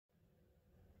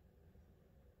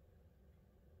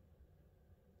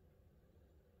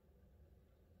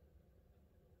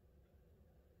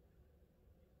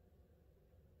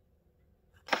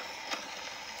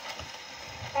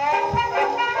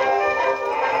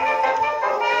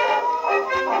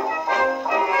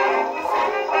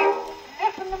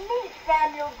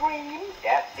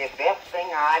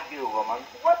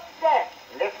woman. What's that?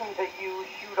 Listen to you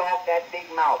shoot off that big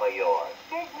mouth of yours.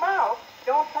 Big mouth?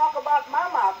 Don't talk about my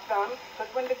mouth, son, because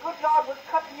when the good Lord was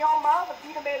cutting your mouth, if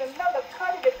he'd have made another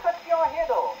cut, he'd have cut your head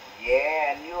off.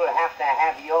 Yeah, and you'll have to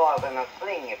have yours in a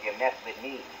sling if you mess with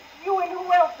me. You and who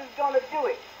else is going to do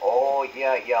it? Oh,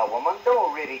 yeah, woman.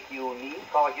 Don't ridicule me,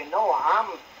 because you know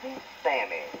I'm Sweet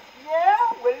Sammy. Yeah?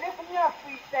 Well, listen here,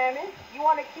 Sweet Sammy. You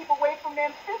want to keep away from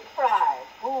them fish fries.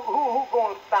 Who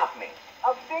gonna stop me?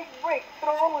 A big brick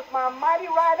thrown with my mighty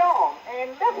right arm.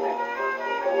 And listen.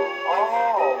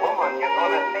 Oh, woman, you're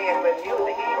gonna say it with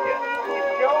music, ain't you? You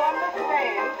sure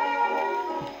understand.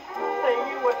 Say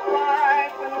you were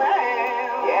Private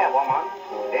Lamb. Yeah, woman.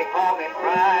 They call me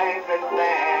Private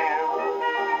Lamb.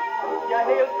 Your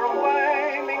hail's from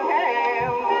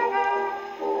Birmingham.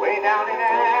 Way down in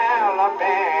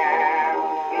Alabama.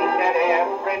 He said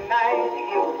every night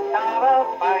you start a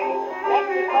fight. That's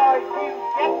because you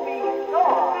get me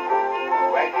sore.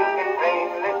 Well, you can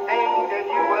plainly say that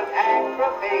you was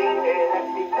aggravated. Let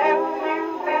me tell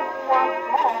you this once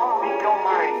more. Be your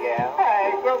mind, gal.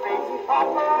 Aggravating,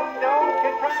 Papa, don't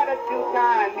you try to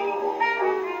two-time me.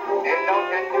 And don't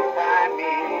you two-time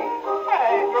me.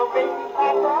 Aggravating,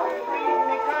 Papa, treat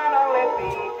me kind of let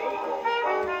me be.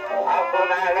 How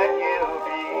could I let you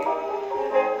be?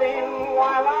 Listen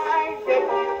while I get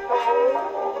you told.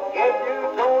 Get you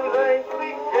don't learn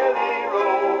sweet jelly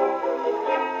roll. If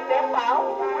you step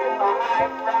out with a high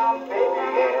brown baby,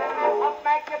 Yeah. I'll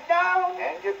smack you down.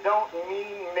 And you don't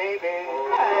mean maybe.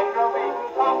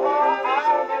 Aggravating, Papa,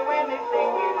 I'll do anything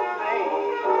you say.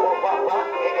 What?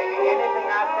 Anything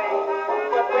I say?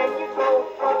 But when you go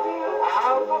strutting,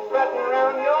 I'll go strutting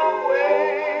round your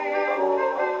way.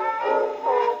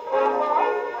 Oh, Papa,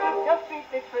 just treat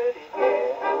me pretty.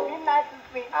 Yeah. Be nice and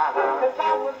sweet. Uh-huh. Cause I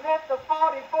was at the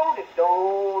 44 that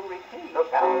don't repeat.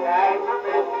 Look out.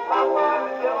 Aggravating, Papa,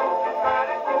 don't try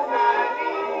to deny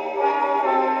me.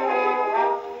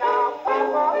 Now,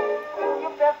 Papa, you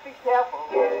best be careful.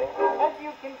 Yeah. As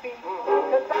you can be.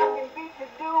 Cause I can beat you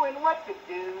doing what you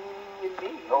do with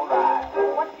me. Don't lie.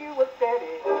 Once you were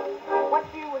steady, once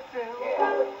you were true.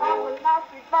 Yeah. But Papa, now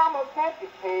sweet mama can't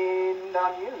depend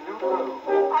on you.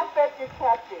 I bet you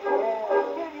catch it.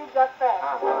 Till you got that.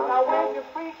 Uh-huh. Now where's your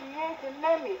appreciation?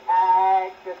 Let me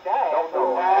ask you that. Don't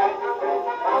know.